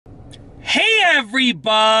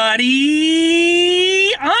everybody?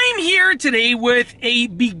 I'm here today with a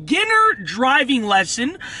beginner driving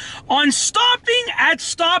lesson on stopping at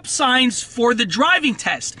stop signs for the driving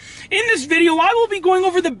test. In this video, I will be going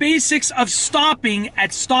over the basics of stopping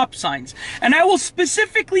at stop signs, and I will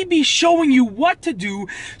specifically be showing you what to do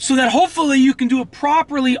so that hopefully you can do it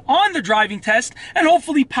properly on the driving test and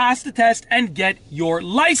hopefully pass the test and get your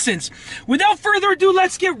license. Without further ado,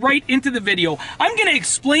 let's get right into the video. I'm going to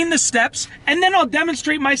explain the steps, and then I'll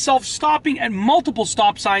demonstrate myself stopping at multiple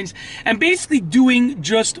stop signs and basically doing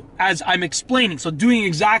just as I'm explaining. So doing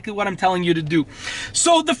exactly what I'm telling you to do.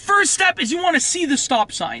 So the first step is you want to see the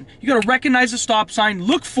stop sign. You got to recognize the stop sign,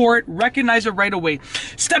 look for it, recognize it right away.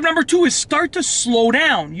 Step number 2 is start to slow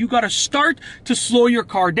down. You got to start to slow your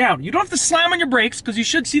car down. You don't have to slam on your brakes because you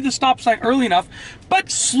should see the stop sign early enough, but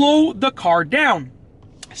slow the car down.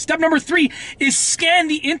 Step number 3 is scan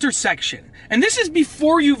the intersection. And this is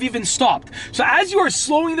before you've even stopped. So as you are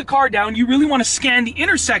slowing the car down, you really want to scan the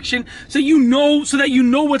intersection so that you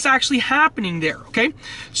know what's actually happening there, okay?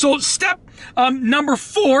 So step number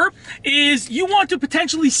 4 is you want to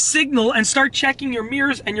potentially signal and start checking your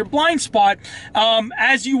mirrors and your blind spot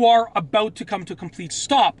as you are about to come to a complete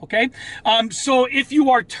stop, okay? So if you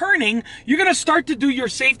are turning, you're going to start to do your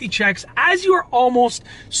safety checks as you are almost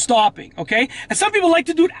stopping, okay? And some people like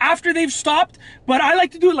to do it after they've stopped, but I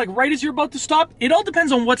like to do it like right as you're about to stop. It all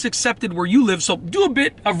depends on what's accepted where you live, so do a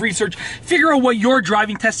bit of research, figure out what your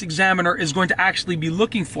driving test examiner is going to actually be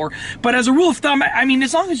looking for. But as a rule of thumb, I mean,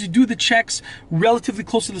 as long as you do the checks relatively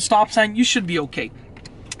close to the stop sign, you should be okay.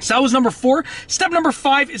 So that was number 4. Step number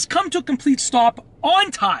 5 is come to a complete stop on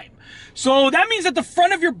time. So that means that the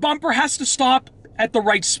front of your bumper has to stop at the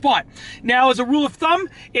right spot. Now, as a rule of thumb,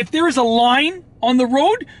 if there is a line on the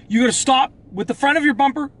road, you're going to stop with the front of your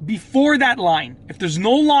bumper before that line. If there's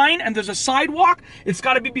no line and there's a sidewalk, it's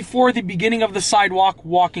got to be before the beginning of the sidewalk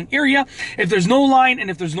walking area. If there's no line and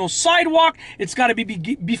if there's no sidewalk, it's got to be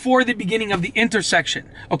before the beginning of the intersection.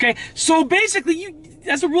 Okay? So basically,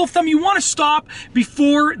 as a rule of thumb, you want to stop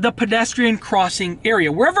before the pedestrian crossing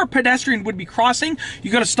area. Wherever a pedestrian would be crossing,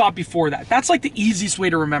 you got to stop before that. That's like the easiest way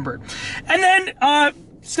to remember it. And then,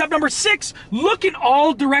 step number 6, look in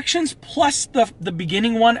all directions plus the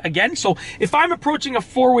beginning one again. So if I'm approaching a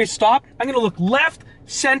 4-way stop, I'm going to look left,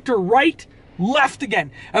 center, right, left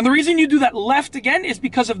again. And the reason you do that left again is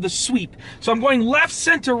because of the sweep. So I'm going left,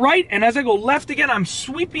 center, right, and as I go left again, I'm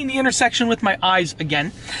sweeping the intersection with my eyes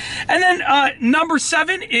again. And then number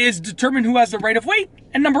 7 is determine who has the right of way.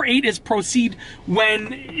 And number 8 is proceed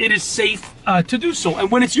when it is safe to do so,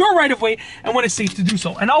 and when it's your right of way and when it's safe to do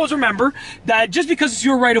so. And always remember that just because it's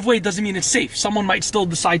your right of way doesn't mean it's safe. Someone might still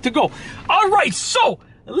decide to go. All right, so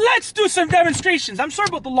let's do some demonstrations. I'm sorry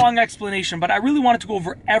about the long explanation, but I really wanted to go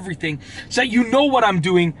over everything so that you know what I'm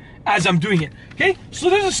doing as I'm doing it. Okay, so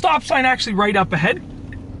there's a stop sign actually right up ahead.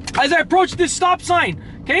 As I approach this stop sign,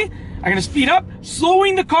 okay, I'm going to speed up,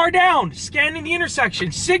 slowing the car down, scanning the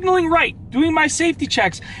intersection, signaling right, doing my safety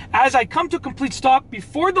checks. As I come to a complete stop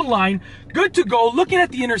before the line, good to go, looking at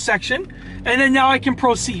the intersection, and then now I can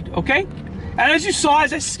proceed, okay? And as you saw,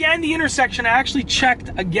 as I scanned the intersection, I actually checked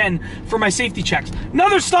again for my safety checks.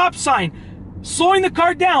 Another stop sign, slowing the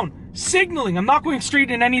car down, signaling. I'm not going straight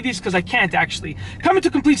in any of these because I can't actually. Coming to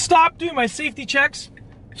complete stop, doing my safety checks,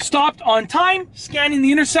 stopped on time, scanning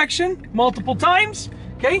the intersection multiple times,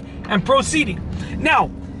 okay, and proceeding.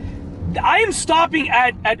 Now, I am stopping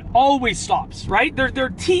at always stops, right? They're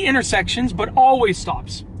T intersections, but always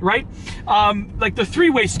stops, right? Like the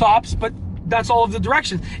 3-way stops, but that's all of the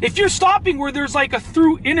directions. If you're stopping where there's like a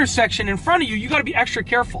through intersection in front of you, you got to be extra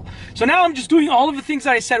careful. So now I'm just doing all of the things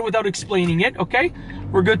that I said without explaining it, okay?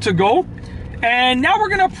 We're good to go. And now we're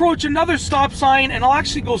going to approach another stop sign, and I'll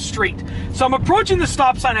actually go straight. So I'm approaching the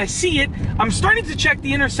stop sign, I see it, I'm starting to check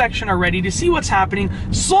the intersection already to see what's happening,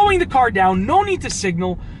 slowing the car down, no need to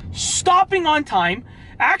signal, stopping on time.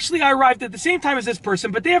 Actually, I arrived at the same time as this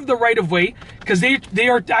person, but they have the right of way because they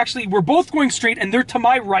are actually, we're both going straight and they're to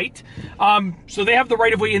my right. So they have the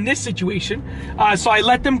right of way in this situation. So I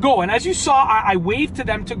let them go. And as you saw, I waved to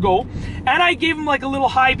them to go, and I gave them like a little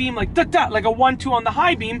high beam, like da-da, like a 1-2 on the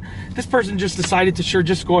high beam. This person just decided to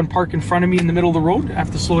just go and park in front of me in the middle of the road. I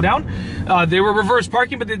have to slow down. They were reverse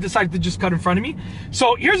parking, but they decided to just cut in front of me.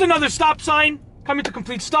 So here's another stop sign, coming to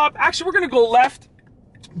complete stop. Actually, we're going to go left,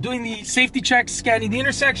 doing the safety checks, scanning the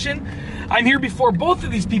intersection. I'm here before both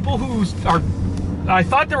of these people who are, I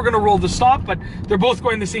thought they were going to roll the stop, but they're both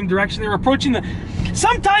going the same direction. They're approaching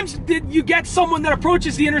sometimes you get someone that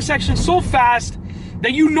approaches the intersection so fast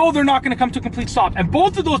that you know they're not going to come to a complete stop. And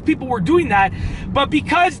both of those people were doing that, but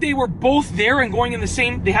because they were both there and going in the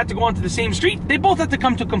same, they had to go onto the same street, they both had to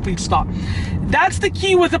come to a complete stop. That's the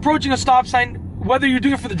key with approaching a stop sign, whether you're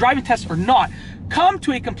doing it for the driving test or not. Come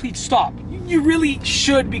to a complete stop. You really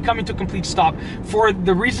should be coming to a complete stop for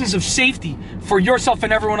the reasons of safety for yourself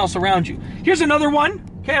and everyone else around you. Here's another one.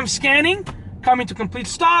 Okay, I'm scanning, coming to complete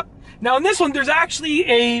stop. Now in this one, there's actually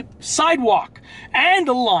a sidewalk and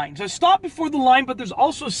a line. So I stopped before the line, but there's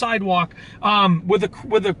also a sidewalk with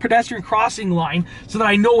a pedestrian crossing line so that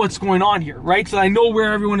I know what's going on here, right? So that I know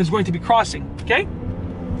where everyone is going to be crossing, okay?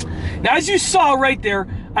 Now, as you saw right there,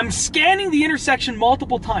 I'm scanning the intersection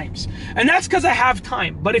multiple times, and that's because I have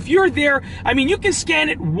time. But if you're there, I mean, you can scan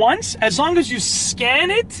it once, as long as you scan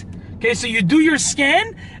it. Okay, so you do your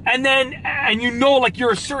scan, and you know, like,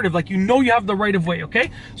 you're assertive, like, you know you have the right of way, okay?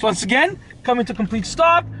 So once again, coming to complete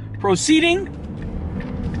stop, proceeding,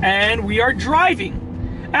 and we are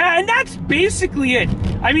driving. And that's basically it.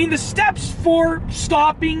 I mean, the steps for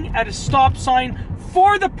stopping at a stop sign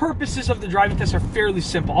for the purposes of the driving test are fairly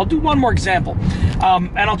simple. I'll do one more example,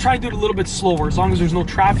 and I'll try and do it a little bit slower as long as there's no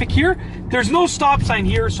traffic here. There's no stop sign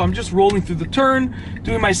here, so I'm just rolling through the turn,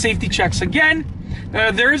 doing my safety checks again.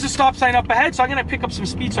 There is a stop sign up ahead, so I'm gonna pick up some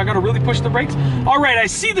speed, so I gotta really push the brakes. All right, I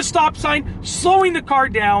see the stop sign, slowing the car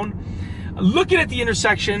down, looking at the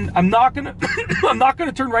intersection. I'm not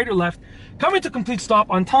gonna turn right or left. Coming to complete stop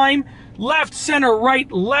on time. Left, center,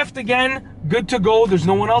 right, left again. Good to go. There's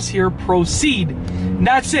no one else here. Proceed. And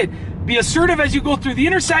that's it. Be assertive as you go through the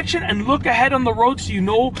intersection and look ahead on the road so you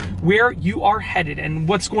know where you are headed and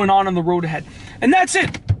what's going on the road ahead. And that's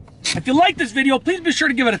it. If you like this video, please be sure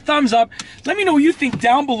to give it a thumbs up. Let me know what you think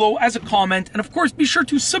down below as a comment. And of course, be sure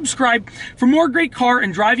to subscribe for more great car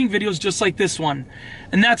and driving videos just like this one.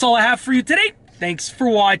 And that's all I have for you today. Thanks for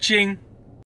watching.